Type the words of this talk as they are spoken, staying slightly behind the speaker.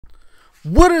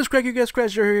What is crack, you guys?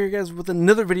 Crash here, guys, with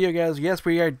another video, guys. Yes,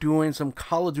 we are doing some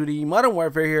Call of Duty Modern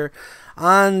Warfare here.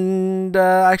 And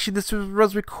actually, this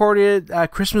was recorded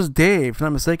Christmas Day, if I'm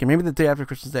not mistaken. Maybe the day after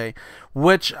Christmas Day,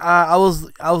 which I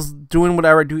was doing what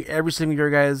I do every single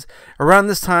year, guys. Around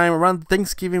this time, around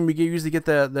Thanksgiving, we usually get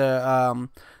the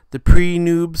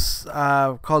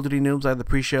pre-Noobs, Call of Duty Noobs, the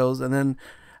pre-shows, and then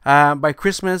by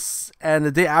Christmas and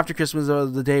the day after Christmas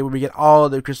is the day where we get all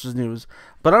the Christmas news.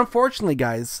 But unfortunately,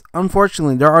 guys,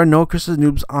 there are no Christmas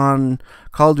noobs on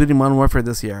Call of Duty Modern Warfare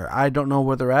this year. I don't know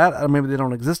where they're at. Maybe they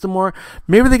don't exist anymore.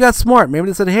 Maybe they got smart. Maybe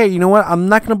they said, hey, you know what? I'm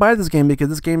not going to buy this game because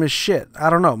this game is shit.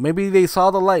 I don't know. Maybe they saw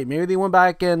the light. Maybe they went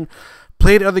back and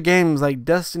played other games like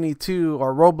Destiny 2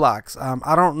 or Roblox.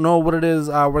 I don't know what it is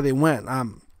where they went.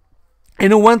 You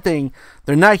know one thing,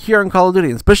 they're not here on Call of Duty,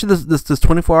 especially this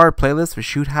 24-hour playlist for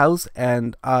Shoot House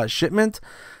and Shipment.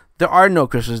 There are no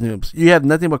Christmas noobs. You have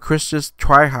nothing but Christmas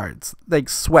tryhards, like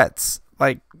sweats,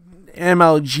 like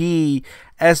MLG,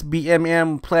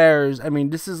 SBMM players. I mean,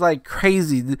 this is like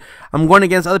crazy. I'm going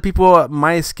against other people,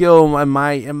 my skill and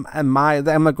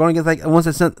I'm not going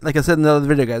against, like I said in the other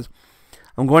video, guys.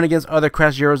 I'm going against other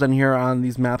Crash Zeros on here on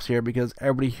these maps here because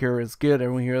everybody here is good.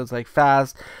 Everyone here is like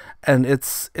fast, and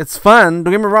it's fun.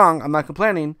 Don't get me wrong. I'm not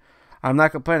complaining.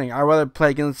 I'd rather play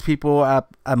against people at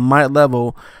my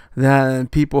level than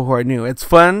people who are new. It's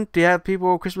fun to have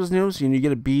people with Christmas news. You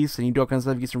get a beast and you do all kinds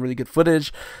of stuff. You get some really good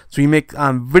footage. So you make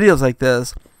videos like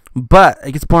this. But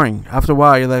it gets boring. After a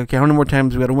while, you're like, okay, how many more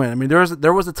times we gotta win? I mean,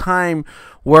 there was a time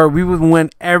where we would win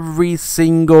every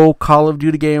single Call of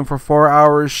Duty game for 4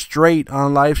 hours straight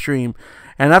on live stream.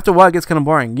 And after a while, it gets kind of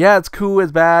boring. Yeah, it's cool,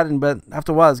 it's bad, but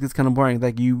after a while, it gets kind of boring.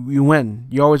 Like, you win.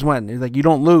 You always win. It's like, you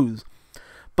don't lose.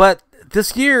 But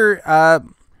this year,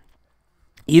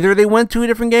 either they went to a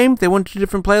different game, they went to a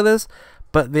different playlist,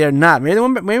 but they are not.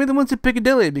 Maybe they went to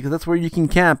Piccadilly because that's where you can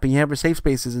camp and you have your safe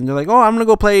spaces. And they're like, oh, I'm gonna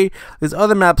go play these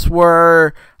other maps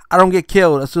where I don't get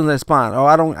killed as soon as I spawn. Oh,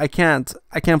 I can't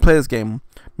play this game.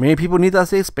 Maybe people need that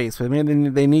safe space. Maybe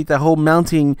they need that whole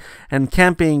mounting and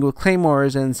camping with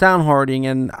claymores and sound hoarding.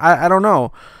 And I don't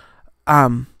know.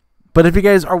 But if you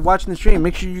guys are watching the stream,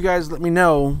 make sure you guys let me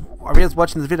know. Or if you guys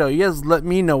watching this video, you guys let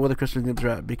me know where the Christmas noobs are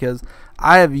at, because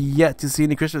I have yet to see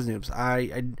any Christmas noobs.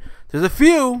 There's a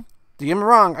few. Don't get me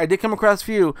wrong, I did come across a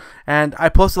few, and I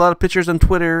post a lot of pictures on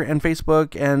Twitter and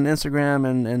Facebook and Instagram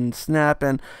and Snap,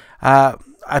 and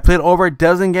I played over a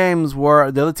dozen games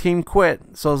where the other team quit.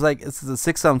 So it's like it's a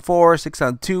 6-on-4,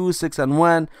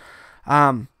 6-on-2,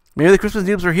 6-on-1. Maybe the Christmas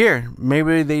noobs are here.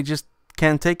 Maybe they just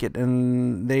can't take it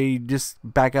and they just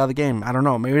back out of the game. I don't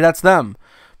know. Maybe that's them.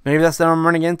 Maybe that's them I'm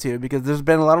running into, because there's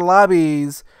been a lot of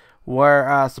lobbies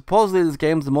where supposedly this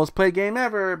game's the most played game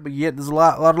ever, but yet there's a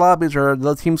lot of lobbies where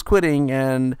the team's quitting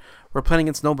and we're playing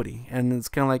against nobody. And it's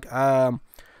kind of like,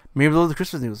 maybe those are the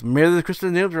Christmas noobs. Maybe the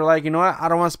Christmas noobs are like, you know what, I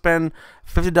don't want to spend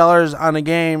 $50 on a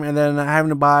game and then having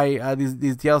to buy these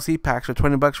DLC packs for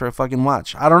 $20 for a fucking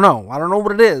watch. I don't know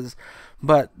what it is,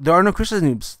 but there are no Christmas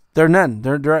noobs. There are none.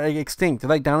 They're like extinct. They're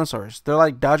like dinosaurs. They're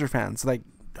like Dodger fans. Like,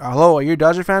 hello, are you a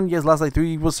Dodger fan? You guys lost like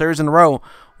 3 World Series in a row.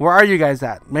 Where are you guys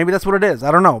at? Maybe that's what it is. I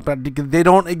don't know. But they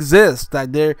don't exist.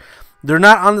 That they're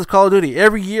not on this Call of Duty.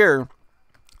 Every year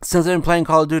since I've been playing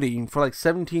Call of Duty for like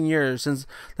 17 years, since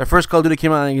the first Call of Duty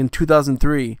came out in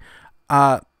 2003,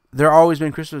 there always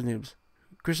been Christmas noobs.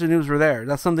 Christmas noobs were there.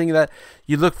 That's something that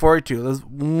you look forward to. There's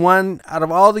one out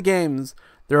of all the games.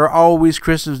 There are always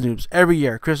Christmas noobs. Every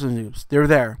year, Christmas noobs. They're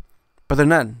there. But they're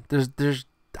none.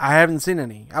 I haven't seen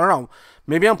any. I don't know.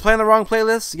 Maybe I'm playing the wrong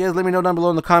playlist. You guys let me know down below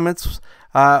in the comments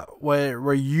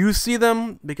where you see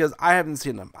them, because I haven't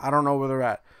seen them. I don't know where they're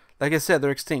at. Like I said,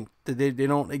 they're extinct. They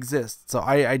don't exist. So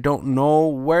I don't know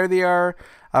where they are.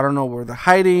 I don't know where they're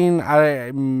hiding.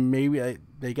 Maybe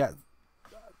they got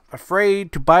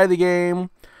afraid to buy the game.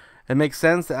 It makes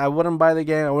sense that I wouldn't buy the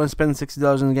game. I wouldn't spend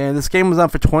 $60 in the game. This game was on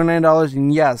for $29,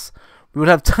 and yes, we would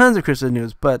have tons of Christmas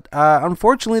news, but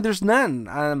unfortunately, there's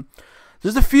none.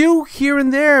 There's a few here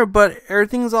and there, but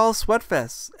everything's all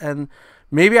sweatfest. And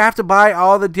maybe I have to buy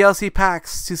all the DLC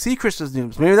packs to see Christmas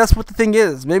news. Maybe that's what the thing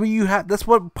is. Maybe that's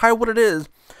probably what it is.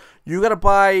 You gotta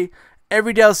buy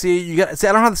every DLC. You got. See,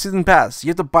 I don't have the season pass. You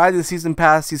have to buy the season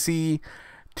pass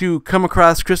to come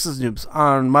across Christmas noobs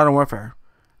on Modern Warfare,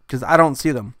 because I don't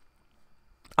see them.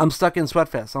 I'm stuck in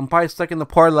Sweatfest. I'm probably stuck in the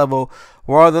poor level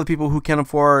where all the other people who can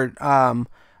afford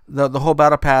the whole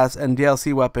battle pass and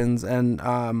DLC weapons, and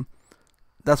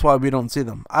that's why we don't see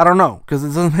them. I don't know, because it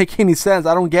doesn't make any sense.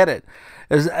 I don't get it.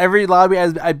 There's every lobby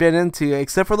I've been into,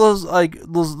 except for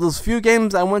those few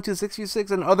games I went to 6v6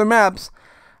 and other maps,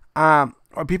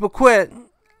 or people quit.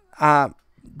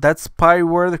 that's probably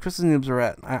where the Christmas noobs are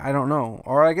at. I don't know.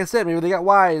 Or like I said, maybe they got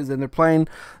wise and they're playing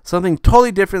something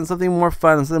totally different, something more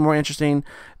fun, something more interesting.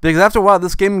 Because after a while,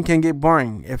 this game can get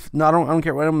boring. If no, I don't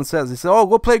care what anyone says. They say, "Oh,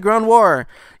 go play Ground War."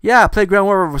 Yeah, play Ground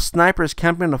War with snipers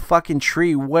camping in a fucking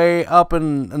tree way up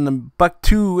in the Buck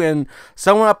 2, and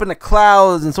someone up in the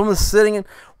clouds, and someone sitting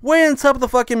way on top of the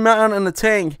fucking mountain in the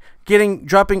tank,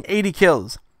 dropping 80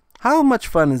 kills. How much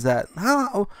fun is that?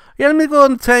 Yeah, let me go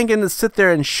in the tank and just sit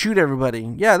there and shoot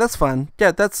everybody. Yeah, that's fun.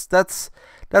 Yeah, that's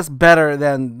better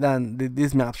than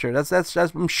these maps here. That's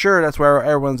I'm sure that's where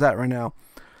everyone's at right now,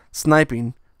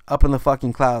 sniping up in the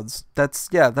fucking clouds. That's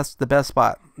the best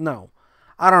spot. No,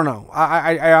 I don't know.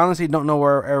 I honestly don't know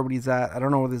where everybody's at. I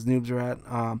don't know where these noobs are at.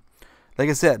 Like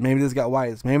I said, maybe this got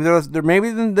wise. Maybe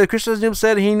maybe the Christian noob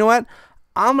said, "Hey, you know what?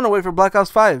 I'm gonna wait for Black Ops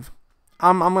 5.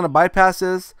 I'm gonna bypass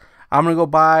this. I'm going to go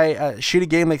buy a shitty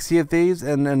game like Sea of Thieves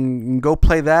and go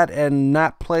play that and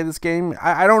not play this game."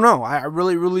 I don't know. I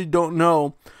really, really don't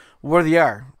know where they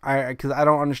are. Because I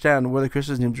don't understand where the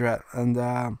Christmas noobs are at. And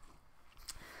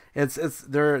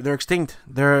they're extinct.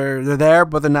 They're there,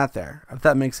 but they're not there, if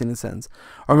that makes any sense.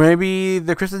 Or maybe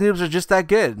the Christmas noobs are just that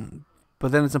good,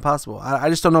 but then it's impossible. I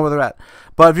just don't know where they're at.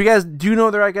 But if you guys do know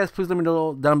where they're at, guys, please let me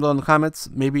know down below in the comments.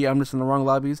 Maybe I'm just in the wrong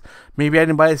lobbies. Maybe I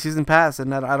didn't buy a season pass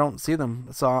and I don't see them.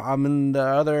 So I'm in the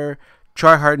other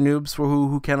try-hard noobs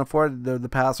who can't afford the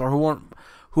pass, or who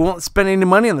won't spend any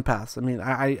money on the pass. I mean,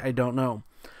 I don't know.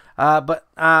 But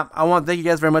I want to thank you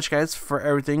guys very much, guys, for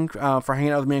everything, for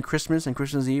hanging out with me on Christmas and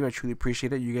Christmas Eve. I truly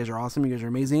appreciate it. You guys are awesome. You guys are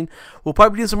amazing. We'll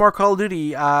probably do some more Call of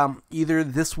Duty either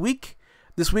this weekend.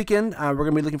 We're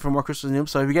going to be looking for more Christmas noobs.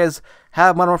 So if you guys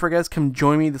have Modern Warfare, guys, come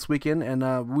join me this weekend.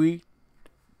 And we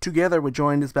together would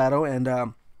join this battle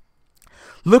and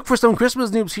look for some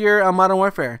Christmas noobs here on Modern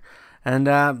Warfare.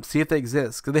 And see if they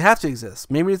exist. Because they have to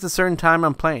exist. Maybe it's a certain time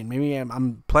I'm playing. Maybe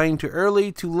I'm playing too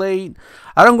early, too late.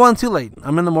 I don't go on too late.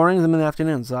 I'm in the mornings, I'm in the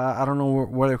afternoons. I don't know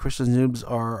where the Christmas noobs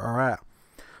are at.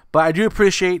 But I do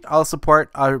appreciate all the support.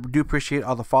 I do appreciate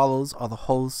all the follows, all the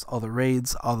hosts, all the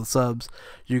raids, all the subs.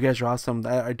 You guys are awesome.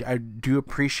 I do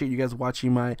appreciate you guys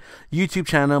watching my YouTube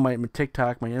channel, my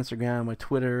TikTok, my Instagram, my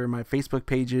Twitter, my Facebook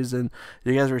pages, and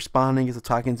you guys are responding, you guys are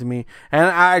talking to me. And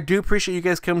I do appreciate you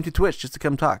guys coming to Twitch just to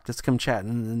come talk, just to come chat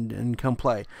and come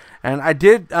play. And I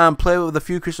did play with a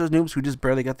few Christmas noobs who just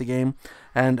barely got the game.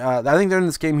 And I think they're in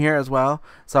this game here as well.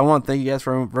 So I want to thank you guys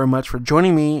very much for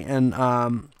joining me and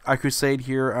our crusade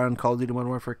here on Call of Duty Modern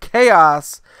Warfare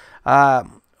Chaos.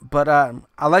 But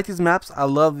I like these maps. I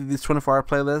love these 24-hour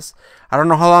playlists. I don't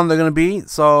know how long they're going to be.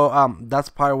 So that's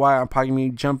probably why I'm probably going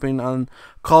to be jumping on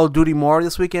Call of Duty more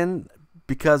this weekend.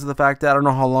 Because of the fact that I don't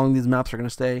know how long these maps are going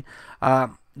to stay.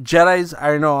 Jedi's,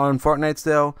 I know on Fortnite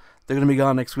still. They're going to be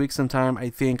gone next week sometime, I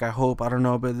think, I hope, I don't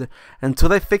know. But until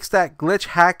they fix that glitch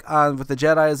hack with the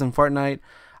Jedis and Fortnite,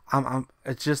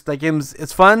 it's just, that game's,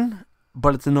 it's fun,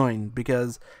 but it's annoying.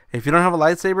 Because if you don't have a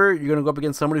lightsaber, you're going to go up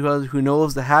against somebody who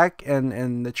knows the hack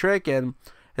and the trick, and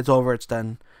it's over, it's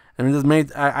done. I mean, this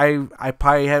made, I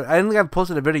probably have, I didn't think I've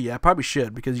posted a video yet. I probably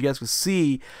should, because you guys can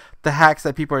see the hacks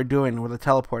that people are doing with the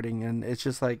teleporting, and it's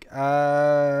just like,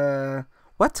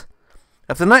 what?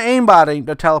 If they're not aimbotting,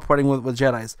 they're teleporting with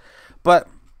Jedis. But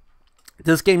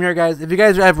this game here, guys, if you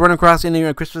guys have run across any of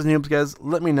your Christmas noobs, guys,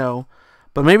 let me know.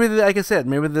 But maybe, like I said,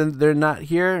 maybe they're not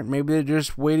here. Maybe they're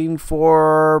just waiting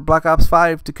for Black Ops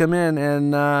 5 to come in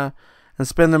and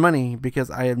spend their money, because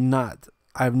I have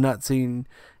not seen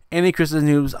any Christmas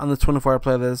noobs on the 24-hour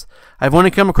playlist. I've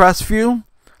only come across a few,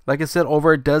 like I said,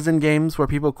 over a dozen games where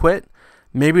people quit.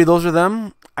 Maybe those are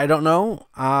them. I don't know.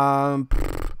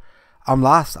 I'm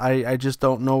lost. I just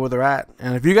don't know where they're at.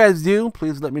 And if you guys do,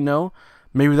 please let me know.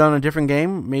 Maybe they're on a different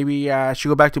game. Maybe I should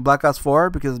go back to Black Ops 4,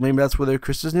 because maybe that's where their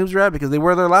Christmas noobs are at, because they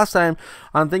were there last time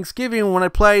on Thanksgiving when I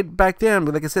played back then.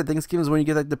 But like I said, Thanksgiving is when you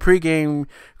get like the pre-game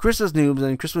Christmas noobs,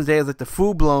 and Christmas Day is like the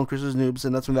full-blown Christmas noobs,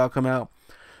 and that's when they'll come out.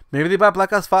 Maybe they bought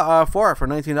Black Ops 4 for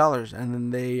 $19, and then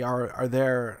they are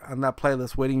there on that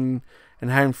playlist waiting and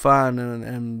having fun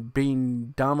and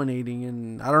being dominating,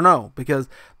 and I don't know, because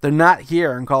they're not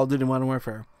here in Call of Duty Modern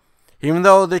Warfare. Even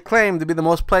though they claim to be the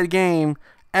most played game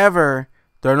ever,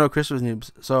 there are no Christmas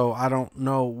noobs. So I don't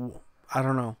know.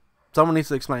 Someone needs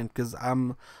to explain, because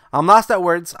I'm lost at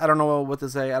words. I don't know what to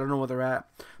say. I don't know where they're at.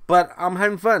 But I'm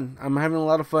having fun. I'm having a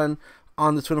lot of fun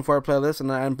on the 24-hour playlist,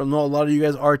 and I know a lot of you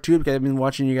guys are too, because I've been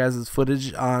watching you guys'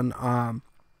 footage on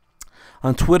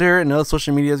on Twitter and other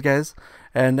social medias, guys.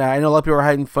 And I know a lot of people are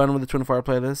having fun with the 24-hour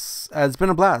playlist. It's been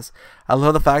a blast. I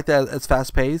love the fact that it's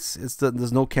fast paced.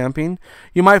 There's no camping.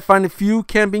 You might find a few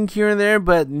camping here and there,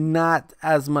 but not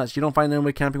as much. You don't find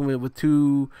anybody camping with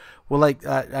 10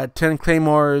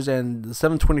 claymores and the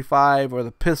 725 or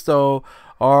the pistol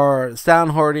or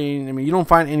sound hoarding. I mean, you don't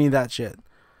find any of that shit.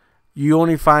 You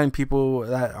only find people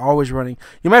that are always running.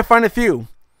 You might find a few,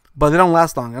 but they don't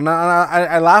last long. And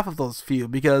I laugh at those few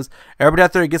because everybody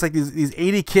out there gets like these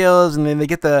 80 kills, and then they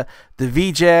get the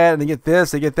V-Jet, and they get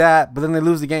this, they get that, but then they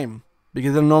lose the game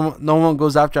because then no one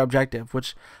goes after objective,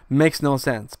 which makes no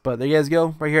sense. But there you guys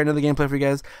go. Right here, another gameplay for you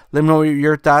guys. Let me know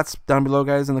your thoughts down below,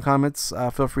 guys, in the comments.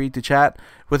 Feel free to chat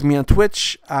with me on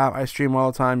Twitch. I stream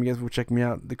all the time. You guys will check me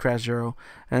out, the Crash Zero.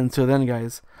 And until then,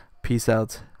 guys, peace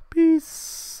out.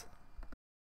 Peace.